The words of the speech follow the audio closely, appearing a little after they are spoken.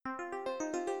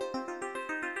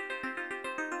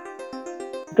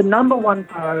The number one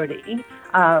priority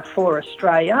for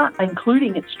Australia,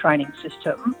 including its training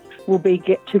system, will be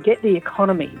to get the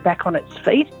economy back on its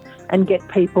feet and get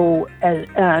people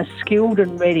as skilled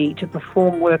and ready to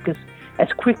perform work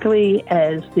as quickly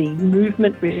as the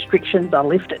movement restrictions are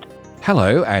lifted.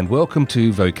 Hello and welcome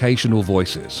to Vocational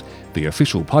Voices, the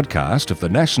official podcast of the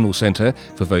National Centre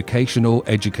for Vocational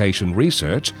Education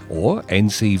Research, or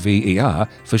NCVER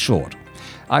for short.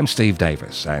 I'm Steve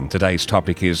Davis, and today's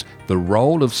topic is the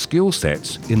role of skill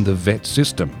sets in the VET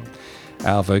system.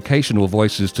 Our Vocational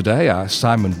Voices today are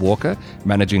Simon Walker,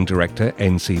 Managing Director,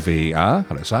 NCVER.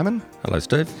 Hello, Simon. Hello,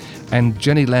 Steve. And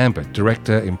Jenny Lambert,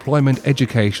 Director, Employment,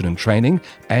 Education and Training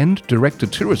and Director,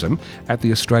 Tourism at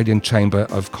the Australian Chamber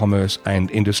of Commerce and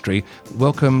Industry.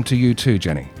 Welcome to you too,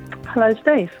 Jenny. Hello,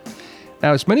 Steve.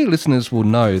 Now, as many listeners will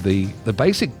know, the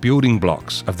basic building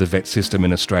blocks of the VET system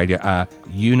in Australia are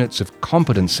units of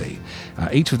competency.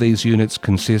 Each of these units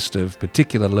consist of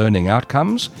particular learning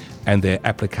outcomes and their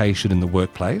application in the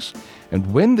workplace.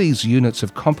 And when these units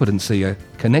of competency are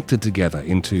connected together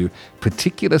into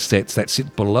particular sets that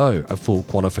sit below a full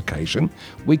qualification,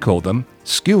 we call them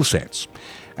skill sets.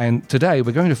 And today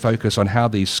we're going to focus on how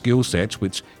these skill sets,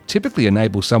 which typically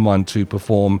enable someone to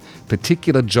perform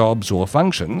particular jobs or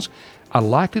functions, are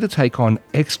likely to take on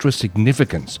extra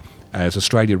significance as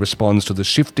Australia responds to the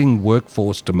shifting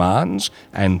workforce demands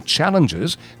and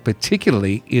challenges,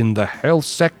 particularly in the health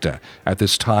sector at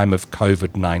this time of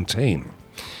COVID-19.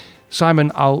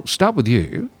 Simon, I'll start with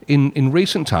you. In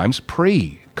recent times,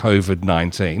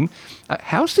 pre-COVID-19,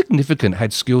 how significant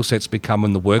had skill sets become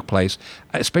in the workplace,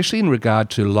 especially in regard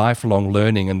to lifelong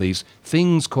learning and these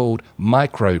things called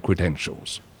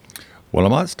micro-credentials? Well, I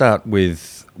might start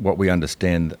with what we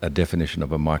understand a definition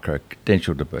of a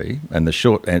micro-credential to be, and the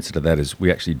short answer to that is we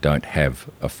actually don't have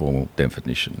a formal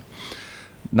definition.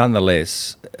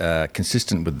 Nonetheless,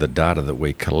 consistent with the data that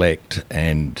we collect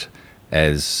and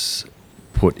as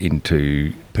put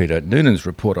into Peter Noonan's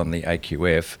report on the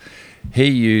AQF, he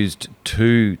used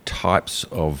two types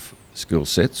of skill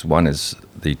sets. One is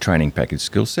the training package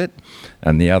skill set,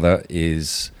 and the other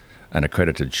is an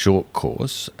accredited short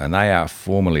course, and they are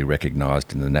formally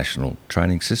recognised in the national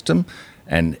training system,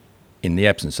 and in the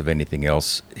absence of anything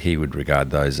else, he would regard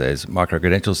those as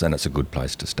micro-credentials, and it's a good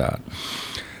place to start.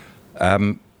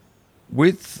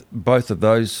 With both of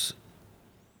those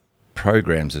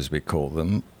programs, as we call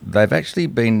them, they've actually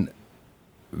been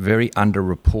very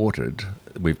underreported,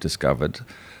 we've discovered,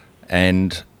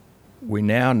 and we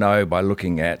now know by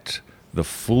looking at the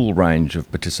full range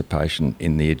of participation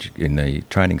in the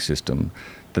training system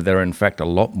that there are in fact a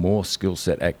lot more skill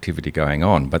set activity going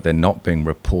on, but they're not being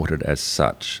reported as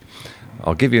such.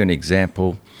 I'll give you an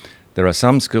example. There are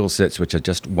some skill sets which are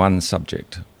just one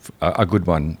subject. A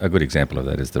good example of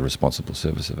that is the responsible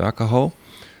service of alcohol.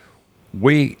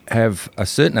 We have a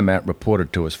certain amount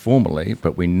reported to us formally,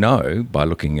 but we know by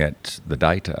looking at the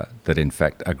data that in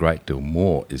fact a great deal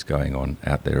more is going on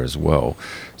out there as well.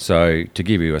 So to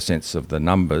give you a sense of the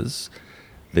numbers,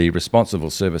 the responsible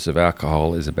service of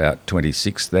alcohol is about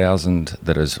 26,000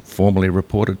 that is formally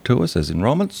reported to us as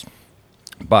enrolments.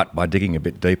 But by digging a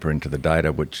bit deeper into the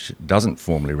data, which doesn't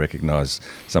formally recognise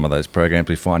some of those programs,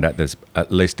 we find out there's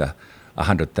at least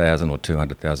 100,000 or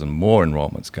 200,000 more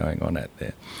enrolments going on out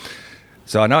there.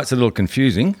 So I know it's a little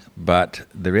confusing, but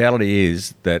the reality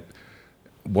is that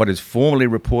what is formally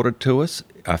reported to us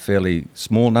are fairly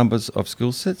small numbers of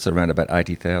skill sets, around about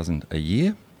 80,000 a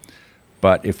year.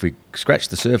 But if we scratch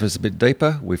the surface a bit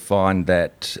deeper, we find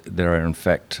that there are in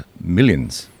fact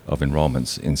millions of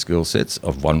enrolments in skill sets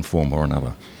of one form or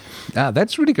another.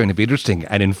 That's really going to be interesting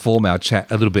and inform our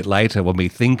chat a little bit later when we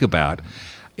think about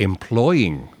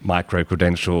employing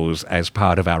micro-credentials as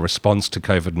part of our response to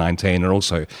COVID-19 and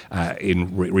also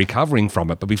in recovering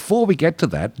from it. But before we get to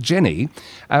that, Jenny,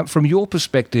 from your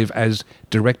perspective as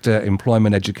Director,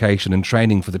 Employment, Education and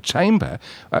Training for the Chamber,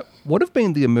 what have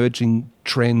been the emerging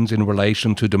trends in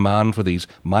relation to demand for these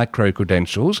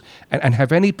micro-credentials, and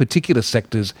have any particular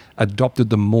sectors adopted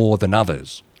them more than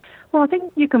others? Well, I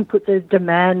think you can put the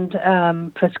demand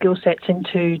for skill sets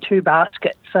into two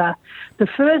baskets. The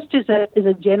first is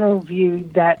a general view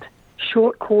that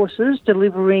short courses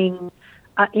delivering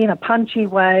in a punchy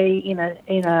way, in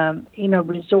a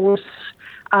resource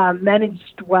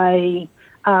managed way,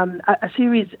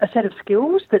 a set of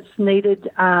skills that's needed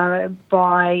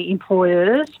by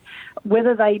employers,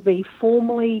 whether they be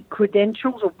formally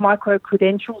credentials or micro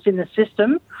credentials in the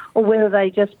system, or whether they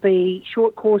just be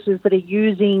short courses that are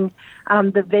using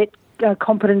the VET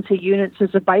competency units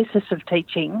as a basis of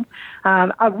teaching,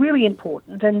 are really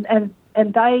important. And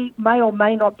and they may or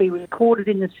may not be recorded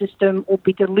in the system or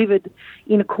be delivered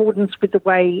in accordance with the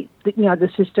way that, the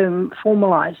system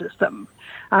formalises them.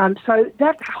 So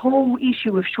that whole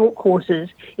issue of short courses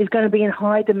is going to be in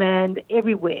high demand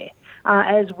everywhere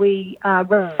as we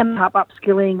ramp up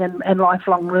upskilling and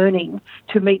lifelong learning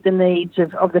to meet the needs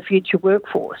of the future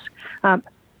workforce.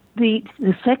 The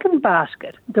second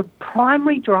basket, the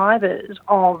primary drivers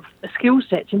of skill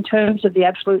sets in terms of the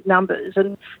absolute numbers,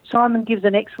 and Simon gives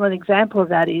an excellent example of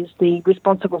that, is the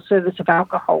Responsible Service of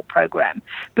Alcohol program.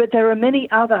 But there are many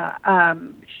other,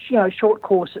 short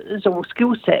courses or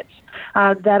skill sets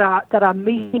that are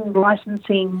meeting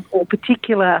licensing or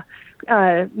particular,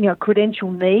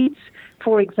 credential needs.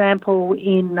 For example,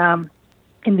 in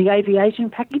the aviation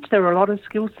package, there are a lot of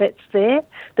skill sets there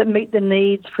that meet the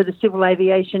needs for the Civil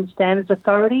Aviation Standards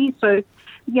Authority. So,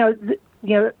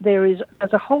 there's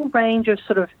a whole range of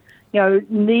sort of,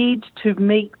 needs to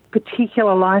meet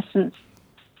particular license,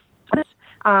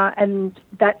 and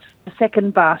that's the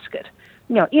second basket.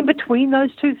 In between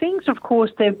those two things, of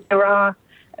course, there are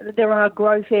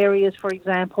growth areas, for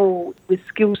example, with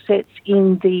skill sets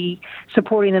in the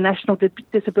supporting the National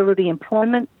Disability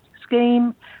Employment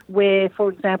Scheme, where, for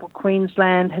example,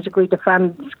 Queensland has agreed to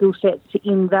fund skill sets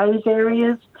in those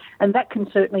areas, and that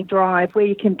can certainly drive where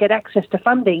you can get access to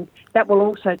funding. That will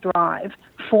also drive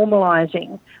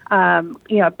formalising,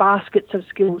 baskets of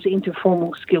skills into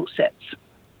formal skill sets.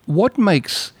 What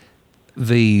makes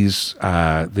these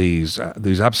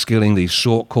upskilling, these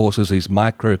short courses, these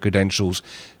micro credentials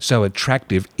so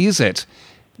attractive? Is it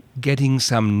getting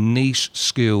some niche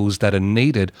skills that are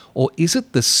needed, or is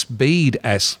it the speed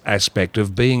aspect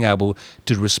of being able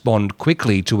to respond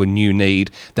quickly to a new need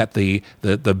that the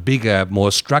bigger, more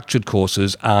structured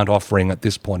courses aren't offering at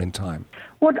this point in time?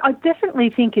 Well, I definitely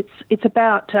think it's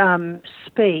about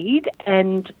speed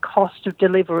and cost of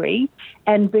delivery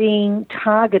and being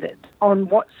targeted on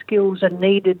what skills are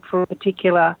needed for a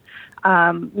particular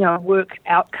work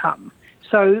outcome.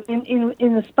 So in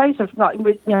the space of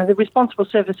the Responsible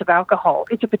Service of Alcohol,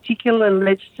 it's a particular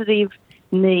legislative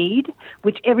need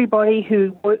which everybody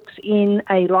who works in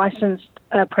a licensed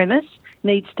premise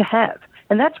needs to have.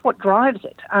 And that's what drives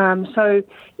it. So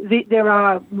there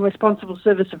are Responsible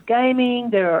Service of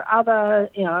Gaming, there are other,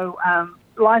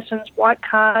 licensed white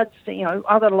cards,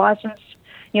 other licensed,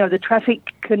 the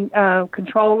traffic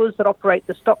controllers that operate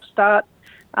the stop-start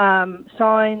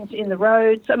signs in the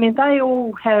roads. I mean, they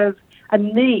all have a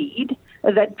need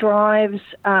that drives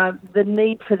the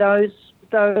need for those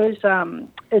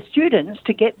students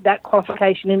to get that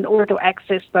qualification in order to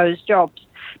access those jobs.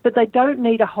 But they don't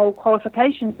need a whole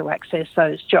qualification to access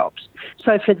those jobs.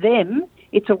 So for them,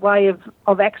 it's a way of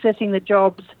accessing the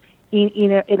jobs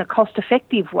in a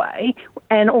cost-effective way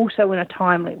and also in a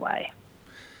timely way.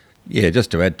 Yeah,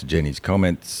 just to add to Jenny's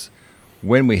comments,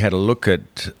 when we had a look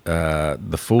at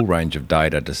the full range of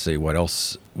data to see what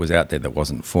else was out there that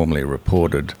wasn't formally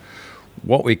reported,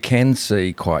 what we can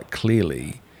see quite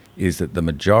clearly is that the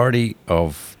majority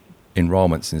of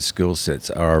enrolments in skill sets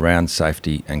are around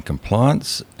safety and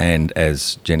compliance, and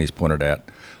as Jenny's pointed out,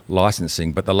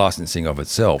 licensing, but the licensing of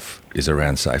itself is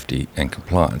around safety and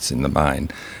compliance in the main.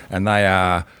 And they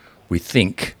are, we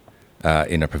think,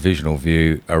 in a provisional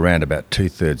view, around about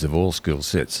 2/3 of all skill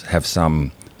sets have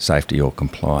some safety or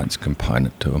compliance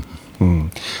component to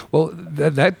them. Well,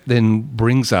 that then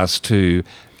brings us to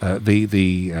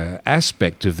the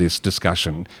aspect of this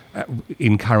discussion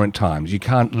in current times. You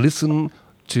can't listen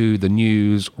to the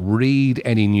news, read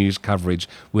any news coverage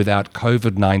without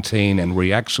COVID-19 and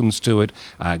reactions to it,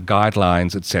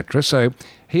 guidelines, etc. So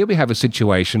here we have a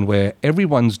situation where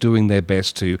everyone's doing their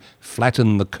best to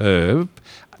flatten the curve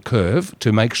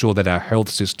to make sure that our health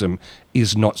system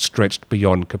is not stretched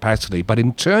beyond capacity. But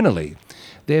internally,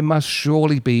 there must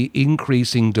surely be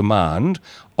increasing demand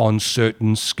on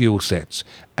certain skill sets.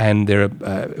 And there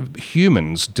are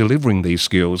humans delivering these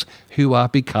skills who are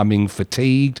becoming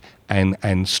fatigued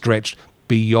and stretched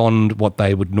beyond what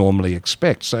they would normally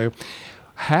expect. So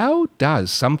how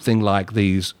does something like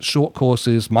these short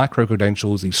courses,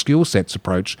 micro-credentials, these skill sets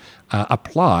approach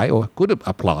apply or could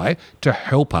apply to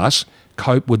help us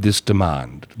cope with this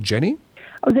demand? Jenny?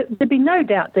 Oh, there'd be no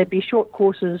doubt there'd be short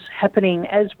courses happening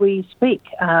as we speak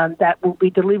that will be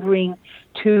delivering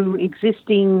to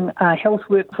existing health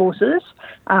workforces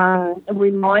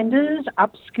reminders,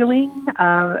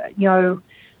 upskilling,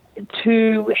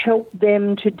 to help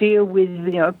them to deal with,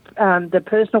 the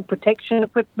personal protection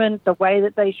equipment, the way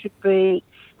that they should be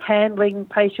handling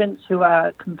patients who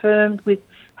are confirmed with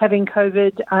having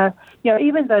COVID.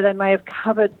 Even though they may have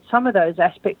covered some of those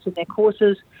aspects in their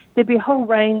courses, there'd be a whole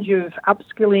range of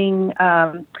upskilling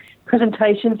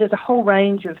presentations. There's a whole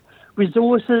range of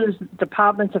resources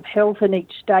departments of health in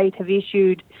each state have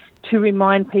issued to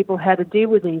remind people how to deal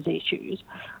with these issues.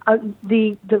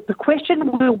 The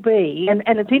question will be, and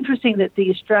it's interesting that the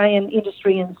Australian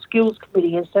Industry and Skills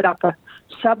Committee has set up a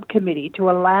subcommittee to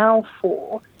allow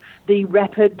for the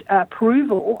rapid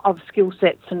approval of skill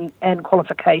sets and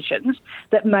qualifications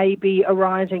that may be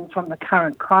arising from the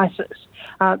current crisis.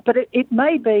 But it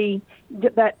may be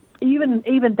that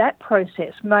even that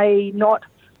process may not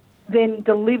then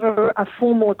deliver a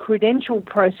formal credential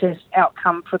process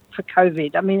outcome for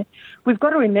COVID. I mean, we've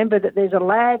got to remember that there's a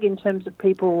lag in terms of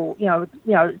people,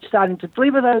 starting to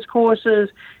deliver those courses,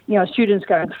 students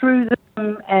going through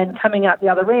them and coming out the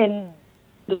other end.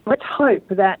 Let's hope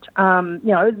that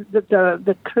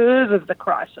the curve of the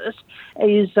crisis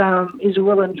is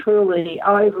well and truly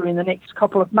over in the next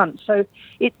couple of months. So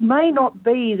it may not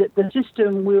be that the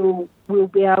system will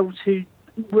be able to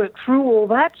work through all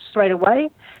that straight away,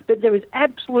 but there is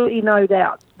absolutely no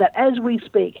doubt that as we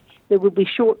speak, there will be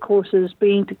short courses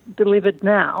being delivered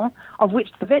now, of which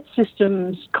the vet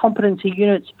system's competency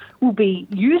units will be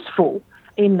useful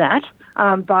in that.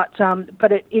 But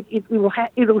it will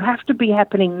have to be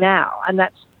happening now, and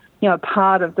that's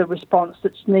part of the response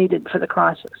that's needed for the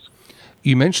crisis.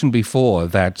 You mentioned before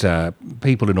that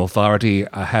people in authority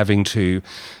are having to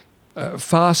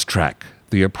fast track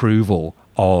the approval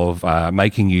of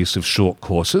making use of short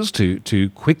courses to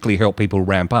quickly help people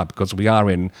ramp up because we are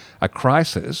in a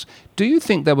crisis. Do you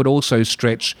think that would also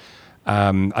stretch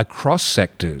across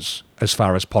sectors as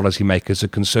far as policymakers are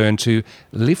concerned to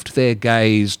lift their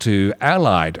gaze to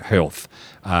allied health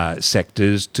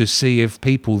sectors to see if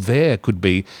people there could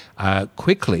be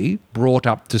quickly brought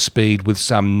up to speed with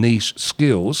some niche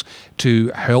skills to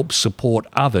help support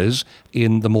others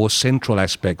in the more central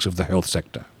aspects of the health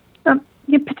sector?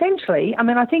 Yeah, potentially. I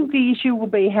mean, I think the issue will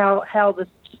be how the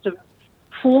system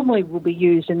formally will be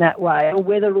used in that way, or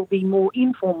whether it will be more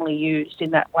informally used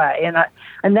in that way,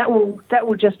 and that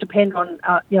will just depend on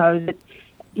that.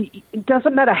 It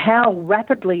doesn't matter how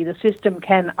rapidly the system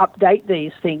can update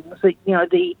these things.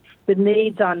 The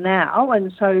needs are now,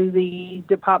 and so the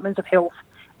departments of health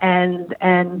and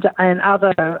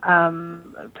other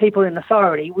people in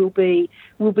authority will be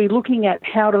looking at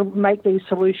how to make these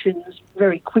solutions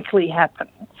very quickly happen.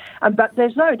 But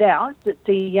there's no doubt that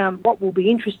what will be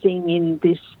interesting in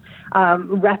this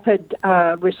rapid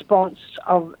response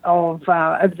of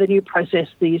the new process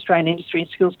the Australian Industry and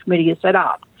Skills Committee has set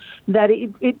up, that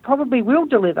it probably will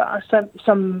deliver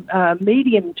some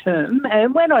medium term,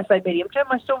 and when I say medium term,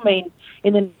 I still mean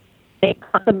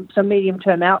some medium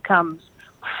term outcomes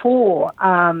to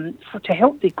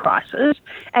help the crisis,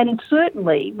 and it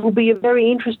certainly will be a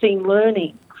very interesting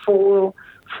learning for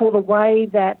the way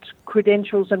that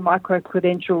credentials and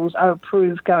micro-credentials are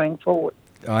approved going forward.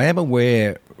 I am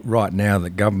aware right now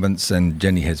that governments, and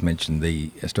Jenny has mentioned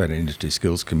the Australian Industry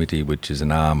Skills Committee, which is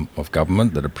an arm of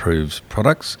government that approves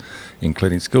products,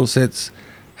 including skill sets,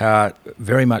 are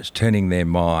very much turning their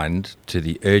mind to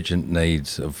the urgent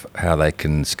needs of how they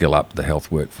can skill up the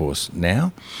health workforce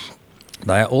now.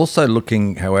 They are also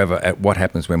looking, however, at what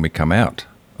happens when we come out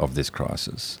of this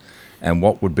crisis and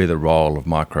what would be the role of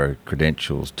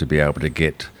micro-credentials to be able to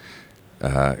get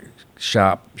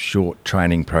sharp, short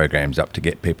training programs up to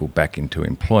get people back into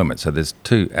employment. So there's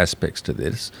two aspects to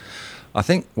this. I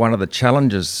think one of the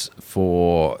challenges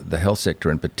for the health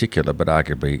sector in particular, but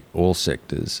arguably all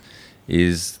sectors,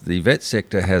 is the vet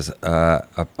sector has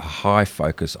a high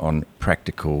focus on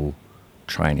practical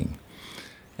training.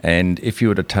 And if you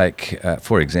were to take,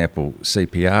 for example,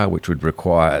 CPR, which would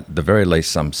require at the very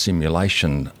least some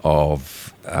simulation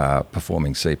of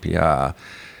performing CPR,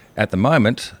 at the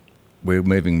moment we're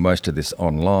moving most of this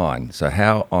online. So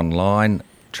how online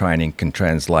training can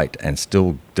translate and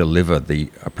still deliver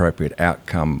the appropriate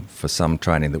outcome for some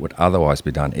training that would otherwise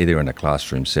be done either in a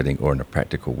classroom setting or in a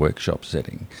practical workshop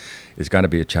setting is going to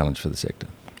be a challenge for the sector.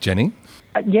 Jenny?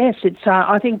 Yes, it's.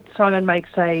 I think Simon makes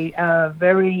a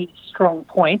very strong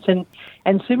point, and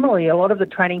similarly, a lot of the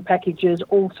training packages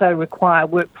also require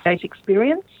workplace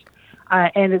experience,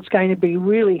 and it's going to be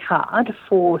really hard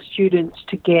for students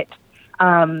to get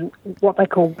what they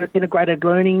call integrated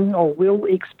learning or WIL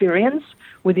experience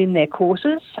within their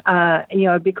courses,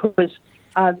 because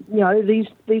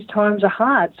these times are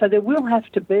hard. So there will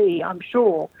have to be, I'm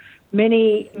sure,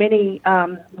 many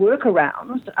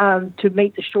workarounds to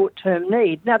meet the short-term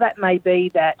need. Now, that may be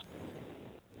that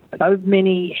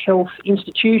many health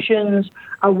institutions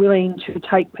are willing to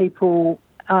take people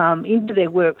into their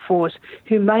workforce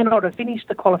who may not have finished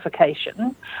the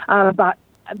qualification, but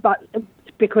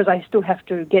because they still have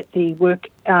to get the work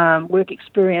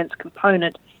experience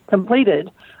component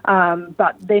completed,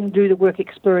 but then do the work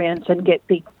experience and get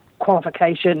the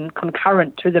qualification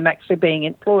concurrent to them actually being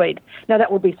employed. Now,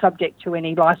 that will be subject to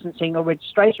any licensing or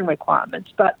registration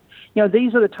requirements, but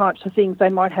these are the types of things they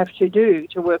might have to do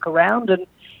to work around,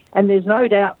 and there's no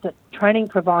doubt that training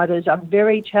providers are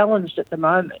very challenged at the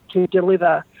moment to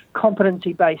deliver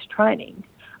competency-based training.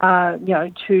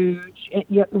 To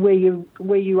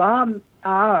where you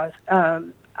are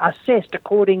assessed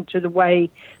according to the way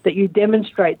that you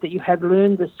demonstrate that you have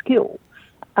learned the skill.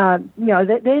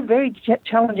 They're very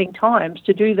challenging times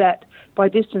to do that by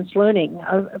distance learning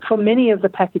for many of the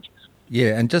packages.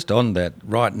 Yeah, and just on that,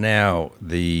 right now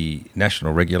the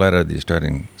national regulator, the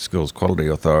Australian Schools Quality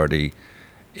Authority,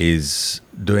 is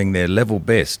doing their level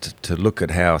best to look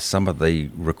at how some of the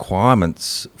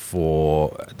requirements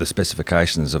for the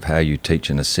specifications of how you teach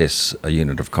and assess a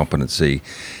unit of competency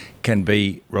can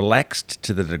be relaxed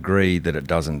to the degree that it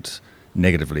doesn't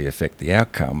negatively affect the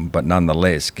outcome, but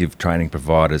nonetheless give training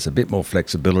providers a bit more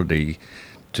flexibility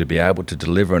to be able to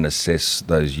deliver and assess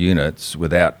those units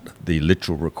without the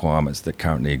literal requirements that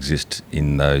currently exist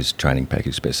in those training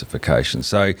package specifications.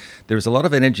 So there is a lot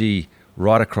of energy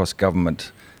right across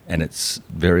government and its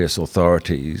various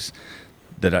authorities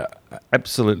that are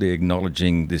absolutely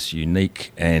acknowledging this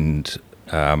unique and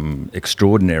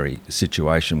extraordinary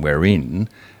situation we're in,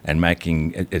 and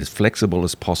making it as flexible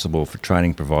as possible for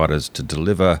training providers to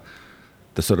deliver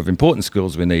the sort of important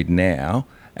skills we need now,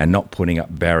 and not putting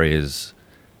up barriers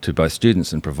to both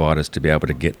students and providers to be able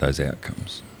to get those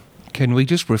outcomes. Can we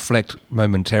just reflect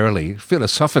momentarily,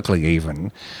 philosophically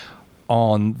even,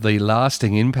 on the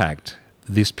lasting impact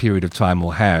this period of time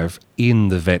will have in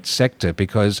the vet sector?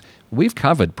 Because we've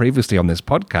covered previously on this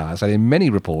podcast and in many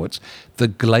reports the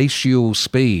glacial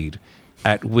speed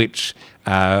at which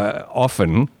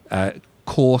often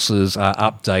courses are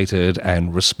updated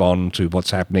and respond to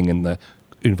what's happening in the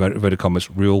inverted commas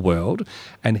real world.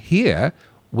 And here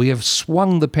we have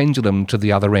swung the pendulum to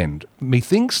the other end.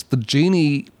 Methinks the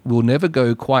genie will never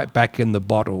go quite back in the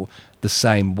bottle the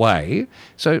same way.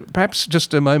 So perhaps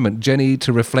just a moment, Jenny,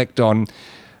 to reflect on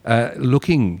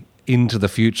looking into the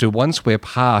future. Once we're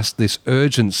past this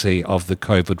urgency of the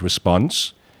COVID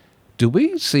response, do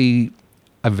we see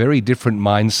a very different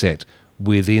mindset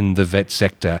within the vet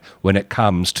sector when it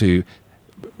comes to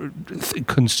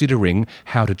considering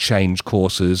how to change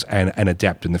courses and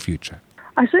adapt in the future?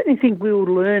 I certainly think we will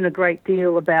learn a great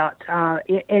deal about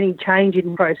any change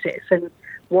in process and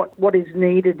what is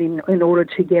needed in order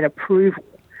to get approval.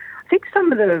 I think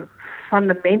some of the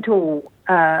fundamental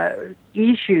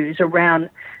issues around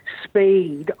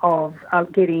speed of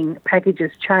getting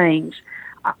packages changed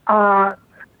are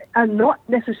not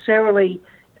necessarily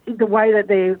the way that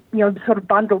they're sort of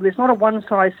bundled. There's not a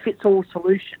one-size-fits-all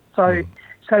solution. So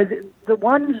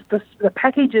the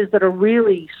packages that are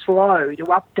really slow to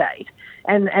update,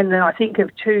 and I think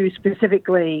of two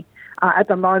specifically at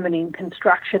the moment in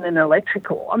construction and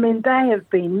electrical. I mean, they have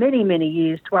been many, many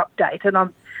years to update,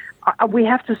 and we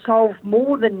have to solve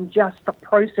more than just the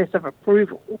process of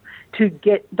approval to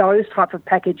get those type of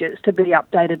packages to be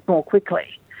updated more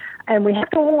quickly. And we have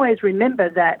to always remember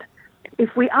that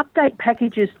if we update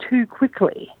packages too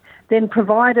quickly, then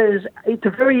providers, it's a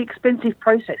very expensive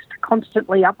process to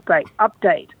constantly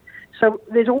update. So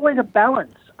there's always a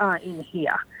balance in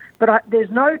here. But there's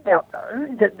no doubt,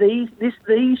 though, that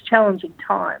these challenging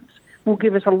times will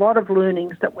give us a lot of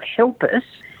learnings that will help us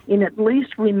in at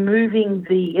least removing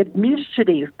the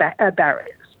administrative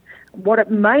barriers. What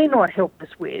it may not help us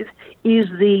with is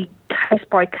the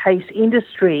case-by-case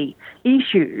industry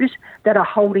issues that are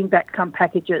holding back some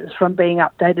packages from being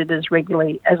updated as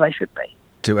regularly as they should be.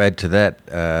 To add to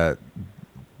that,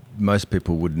 most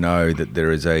people would know that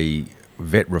there is a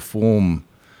vet reform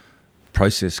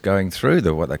process going through.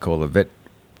 What they call a vet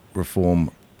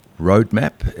reform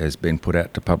roadmap has been put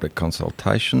out to public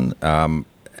consultation.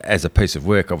 As a piece of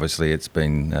work, obviously, it's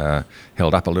been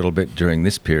held up a little bit during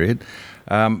this period.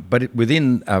 But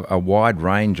within a wide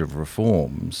range of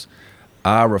reforms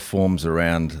are reforms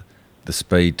around the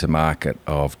speed to market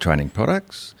of training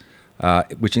products,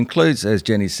 which includes, as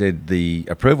Jenny said, the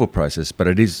approval process, but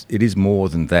it is more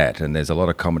than that. And there's a lot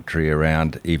of commentary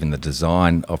around even the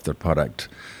design of the product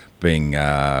being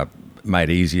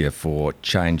made easier for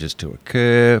changes to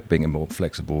occur, being more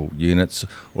flexible units,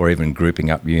 or even grouping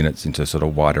up units into sort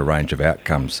of wider range of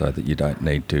outcomes so that you don't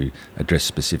need to address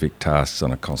specific tasks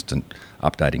on a constant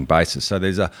updating basis. So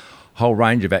there's a whole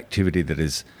range of activity that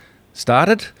is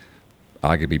started,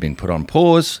 arguably been put on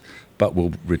pause, but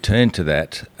we'll return to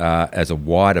that as a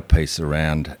wider piece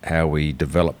around how we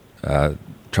develop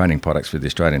training products for the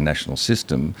Australian national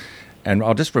system. And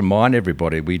I'll just remind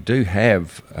everybody, we do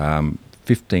have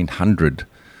 1,500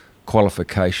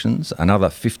 qualifications, another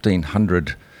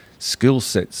 1,500 skill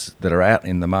sets that are out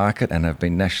in the market and have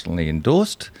been nationally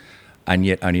endorsed, and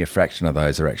yet only a fraction of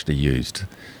those are actually used.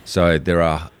 So there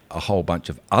are a whole bunch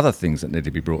of other things that need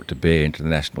to be brought to bear into the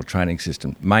national training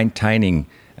system. Maintaining,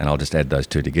 and I'll just add those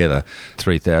two together,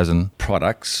 3,000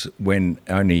 products when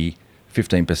only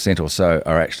 15% or so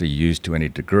are actually used to any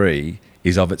degree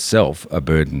is of itself a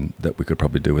burden that we could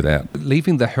probably do without.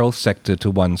 Leaving the health sector to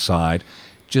one side,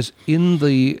 just in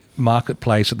the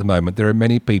marketplace at the moment, there are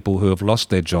many people who have lost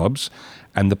their jobs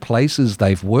and the places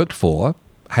they've worked for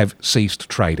have ceased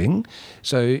trading.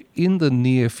 So in the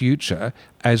near future,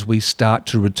 as we start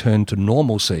to return to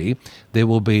normalcy, there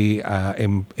will be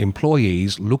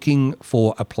employees looking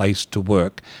for a place to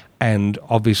work, and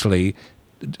obviously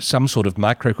some sort of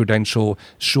micro-credential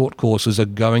short courses are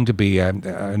going to be a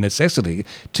necessity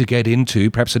to get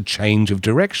into perhaps a change of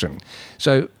direction.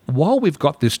 So while we've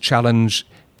got this challenge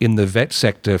in the vet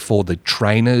sector for the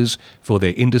trainers, for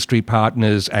their industry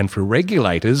partners and for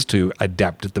regulators to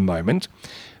adapt at the moment,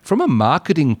 from a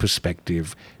marketing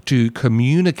perspective, to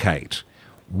communicate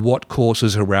what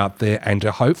courses are out there and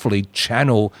to hopefully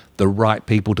channel the right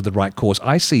people to the right course,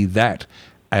 I see that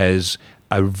as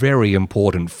a very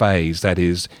important phase that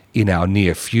is in our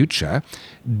near future.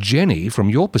 Jenny, from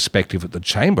your perspective at the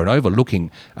Chamber and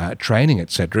overlooking training,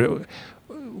 etc.,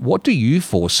 what do you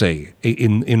foresee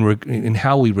in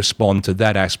how we respond to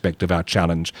that aspect of our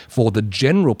challenge for the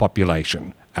general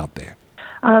population out there?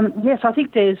 Yes, I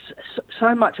think there's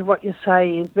so much of what you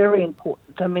say is very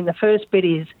important. I mean, the first bit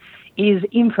is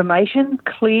information,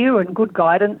 clear and good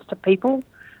guidance to people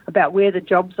about where the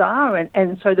jobs are,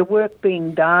 and so the work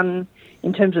being done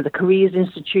in terms of the Careers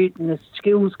Institute and the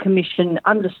Skills Commission,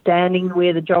 understanding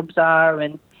where the jobs are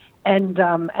and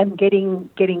getting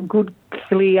good,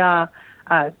 clear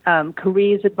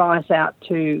careers advice out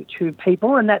to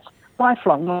people, and that's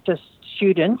lifelong, not just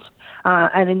students.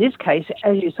 And in this case,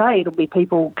 as you say, it'll be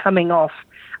people coming off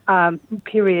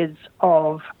periods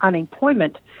of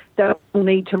unemployment that will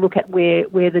need to look at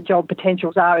where the job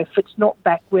potentials are if it's not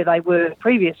back where they were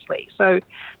previously. So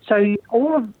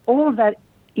all of that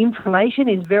information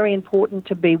is very important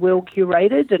to be well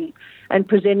curated and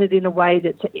presented in a way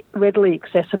that's readily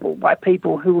accessible by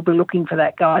people who will be looking for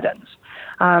that guidance.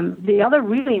 The other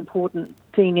really important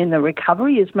thing in the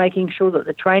recovery is making sure that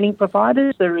the training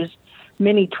providers, there is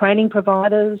many training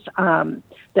providers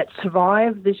that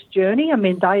survive this journey. I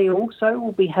mean, they also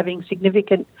will be having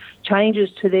significant changes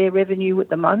to their revenue at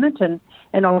the moment,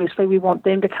 and obviously we want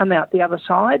them to come out the other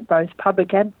side, both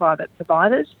public and private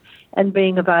providers, and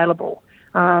being available.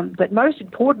 But most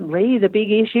importantly, the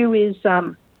big issue is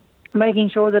making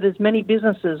sure that as many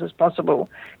businesses as possible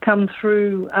come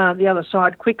through the other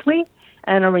side quickly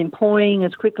and are employing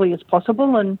as quickly as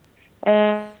possible. And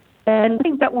I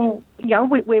think that will,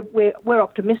 we're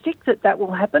optimistic that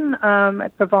will happen,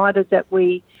 provided that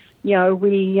we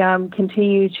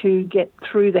continue to get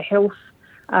through the health,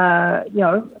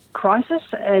 crisis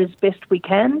as best we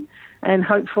can. And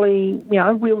hopefully,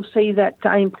 we'll see that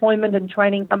employment and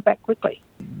training come back quickly.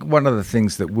 One of the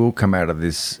things that will come out of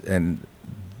this, and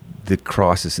the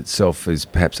crisis itself is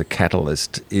perhaps a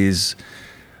catalyst, is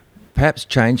perhaps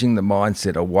changing the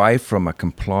mindset away from a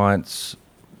compliance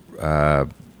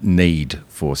need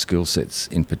for skill sets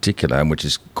in particular, and which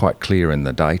is quite clear in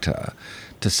the data,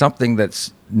 to something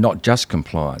that's not just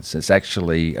compliance. It's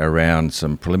actually around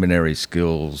some preliminary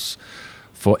skills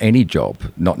for any job,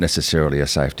 not necessarily a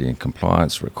safety and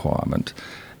compliance requirement.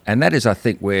 And that is, I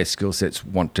think, where skill sets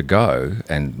want to go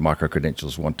and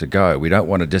micro-credentials want to go. We don't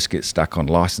want to just get stuck on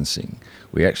licensing.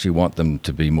 We actually want them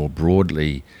to be more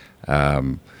broadly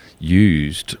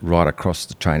used right across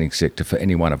the training sector for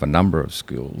any one of a number of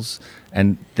skills.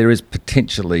 And there is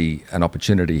potentially an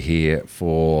opportunity here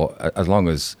for, as long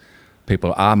as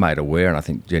people are made aware, and I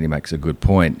think Jenny makes a good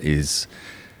point, is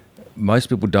most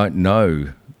people don't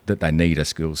know that they need a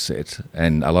skill set,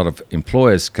 and a lot of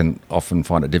employers can often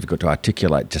find it difficult to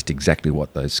articulate just exactly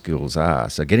what those skills are.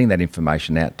 So getting that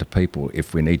information out to people,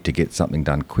 if we need to get something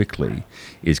done quickly,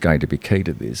 is going to be key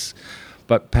to this.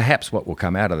 But perhaps what will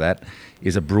come out of that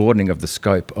is a broadening of the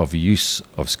scope of use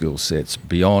of skill sets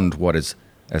beyond what is,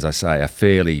 as I say, a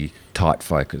fairly tight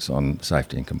focus on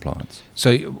safety and compliance.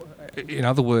 So, in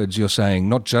other words, you're saying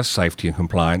not just safety and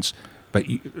compliance, but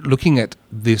looking at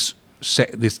this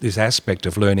aspect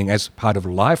of learning as part of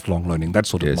lifelong learning, that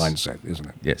sort of mindset, isn't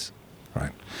it? Yes.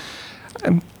 Right.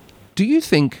 Do you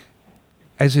think,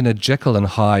 as in a Jekyll and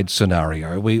Hyde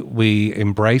scenario, we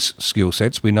embrace skill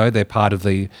sets, we know they're part of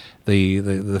the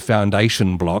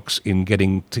foundation blocks in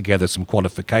getting together some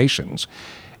qualifications,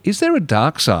 Is there a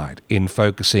dark side in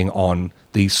focusing on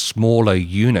these smaller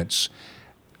units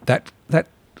that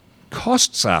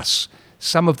costs us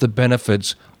some of the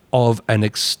benefits of an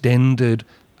extended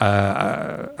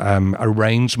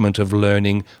arrangement of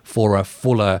learning for a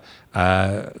fuller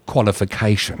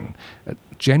qualification?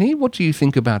 Jenny, what do you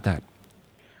think about that?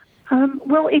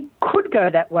 Well, it could go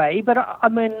that way, but I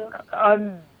mean,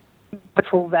 I'm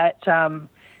hopeful that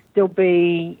there'll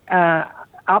be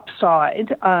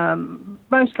upside,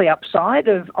 mostly upside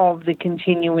of the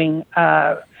continuing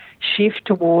shift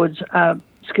towards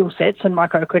skill sets and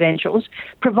micro-credentials,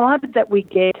 provided that we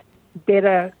get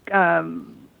better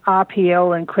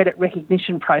RPL and credit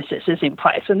recognition processes in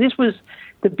place. And this was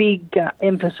the big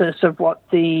emphasis of what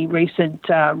the recent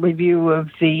review of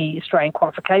the Australian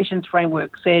Qualifications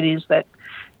Framework said, is that,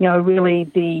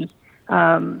 really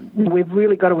we've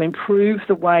really got to improve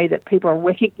the way that people are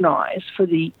recognised for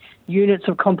the units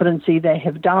of competency they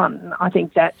have done. I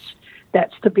think that's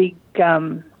the big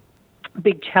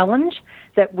challenge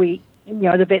that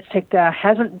the vet sector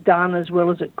hasn't done as well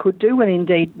as it could do, and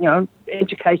indeed,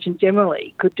 education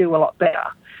generally could do a lot better.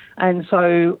 And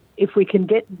so if we can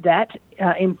get that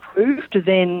improved,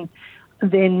 then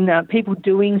people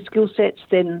doing skill sets,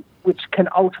 then which can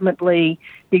ultimately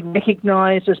be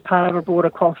recognised as part of a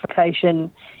broader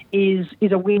qualification, is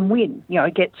a win-win.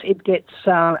 It gets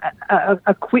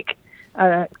a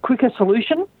quicker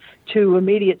solution to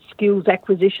immediate skills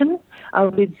acquisition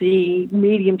with the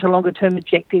medium to longer term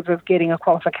objective of getting a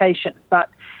qualification. But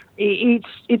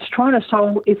it's trying to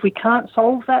solve. If we can't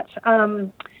solve that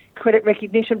credit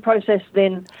recognition process,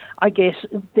 then I guess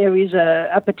there is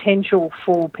a potential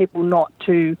for people not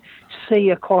to see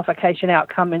a qualification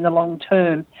outcome in the long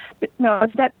term. But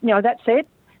that said,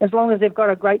 as long as they've got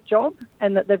a great job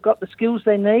and that they've got the skills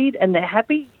they need and they're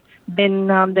happy,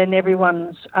 then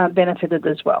everyone's benefited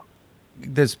as well.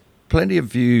 There's plenty of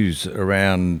views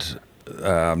around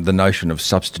the notion of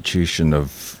substitution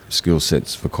of skill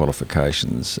sets for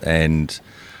qualifications, and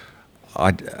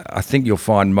I think you'll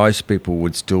find most people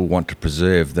would still want to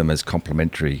preserve them as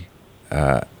complementary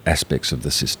aspects of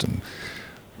the system.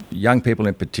 Young people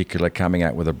in particular coming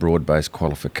out with a broad-based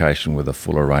qualification with a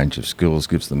fuller range of skills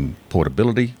gives them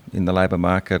portability in the labour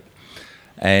market,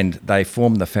 and they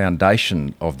form the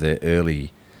foundation of their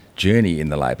early journey in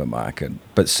the labour market.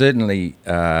 But certainly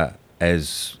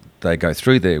as they go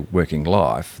through their working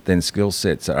life, then skill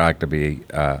sets are arguably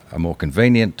a more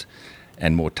convenient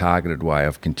and more targeted way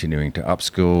of continuing to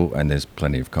upskill, and there's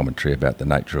plenty of commentary about the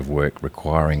nature of work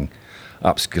requiring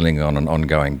upskilling on an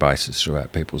ongoing basis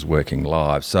throughout people's working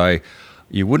lives. So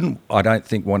you wouldn't, I don't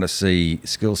think, want to see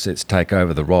skill sets take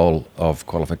over the role of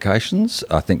qualifications.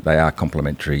 I think they are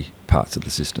complementary parts of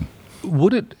the system.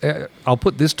 Would it, I'll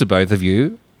put this to both of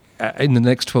you, in the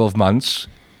next 12 months,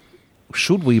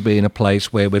 should we be in a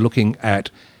place where we're looking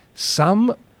at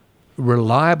some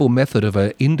reliable method of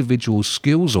an individual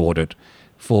skills audit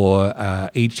for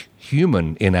each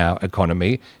human in our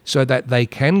economy, so that they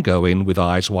can go in with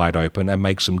eyes wide open and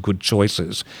make some good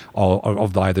choices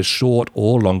of either short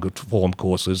or longer form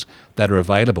courses that are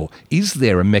available? Is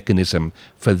there a mechanism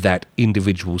for that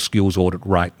individual skills audit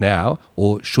right now,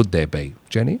 or should there be?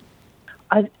 Jenny?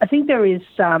 I think there is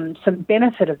some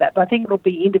benefit of that, but I think it'll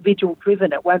be individual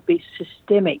driven. It won't be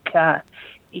systemic.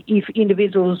 If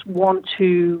individuals want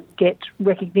to get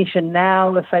recognition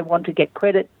now, if they want to get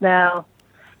credit now,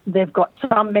 they've got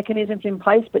some mechanisms in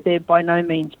place, but they're by no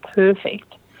means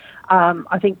perfect.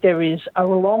 I think there is a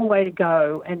long way to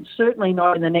go, and certainly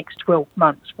not in the next 12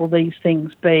 months will these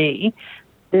things be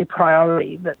the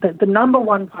priority. The number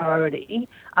one priority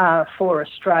for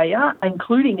Australia,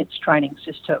 including its training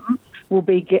system, will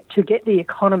be to get the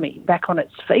economy back on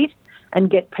its feet and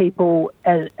get people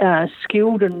as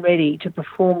skilled and ready to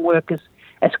perform work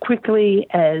as quickly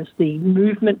as the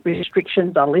movement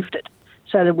restrictions are lifted,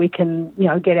 so that we can,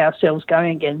 get ourselves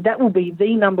going again. That will be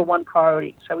the number one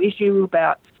priority. So issue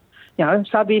about,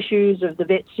 sub-issues of the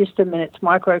vet system and its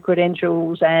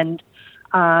micro-credentials and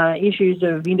issues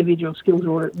of individual skills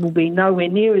audit will be nowhere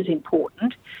near as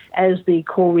important as the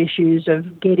core issues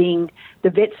of getting the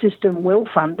vet system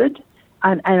well-funded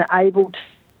and able to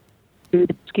do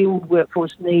the skilled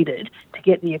workforce needed to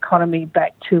get the economy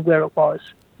back to where it was.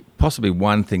 Possibly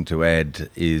one thing to add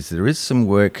is there is some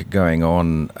work going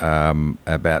on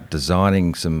about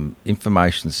designing some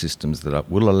information systems that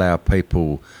will allow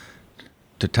people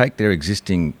to take their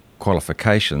existing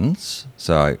qualifications,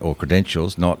 or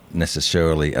credentials, not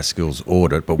necessarily a skills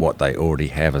audit, but what they already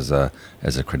have as a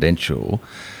credential,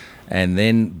 and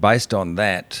then based on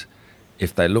that,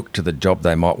 if they look to the job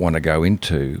they might want to go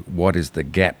into, what is the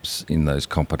gaps in those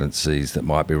competencies that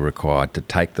might be required to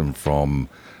take them from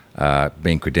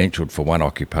being credentialed for one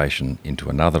occupation into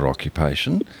another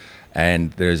occupation.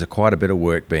 And there's quite a bit of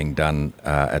work being done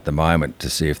at the moment to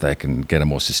see if they can get a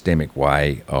more systemic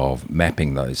way of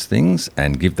mapping those things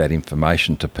and give that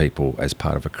information to people as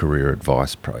part of a career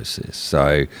advice process.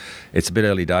 So it's a bit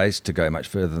early days to go much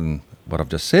further than what I've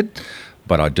just said,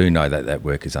 but I do know that that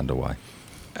work is underway.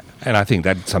 And I think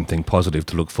that's something positive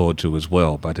to look forward to as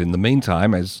well. But in the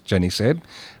meantime, as Jenny said,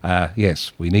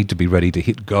 yes, we need to be ready to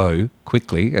hit go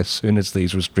quickly as soon as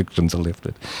these restrictions are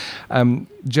lifted.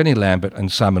 Jenny Lambert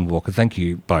and Simon Walker, thank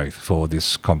you both for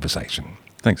this conversation.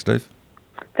 Thanks, Steve.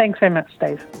 Thanks very much,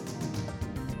 Steve.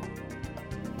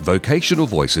 Vocational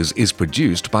Voices is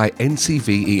produced by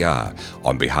NCVER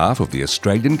on behalf of the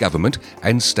Australian Government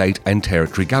and state and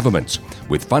territory governments,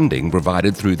 with funding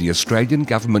provided through the Australian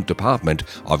Government Department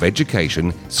of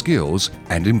Education, Skills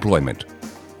and Employment.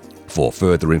 For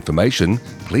further information,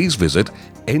 please visit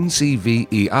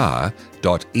ncver.edu.au.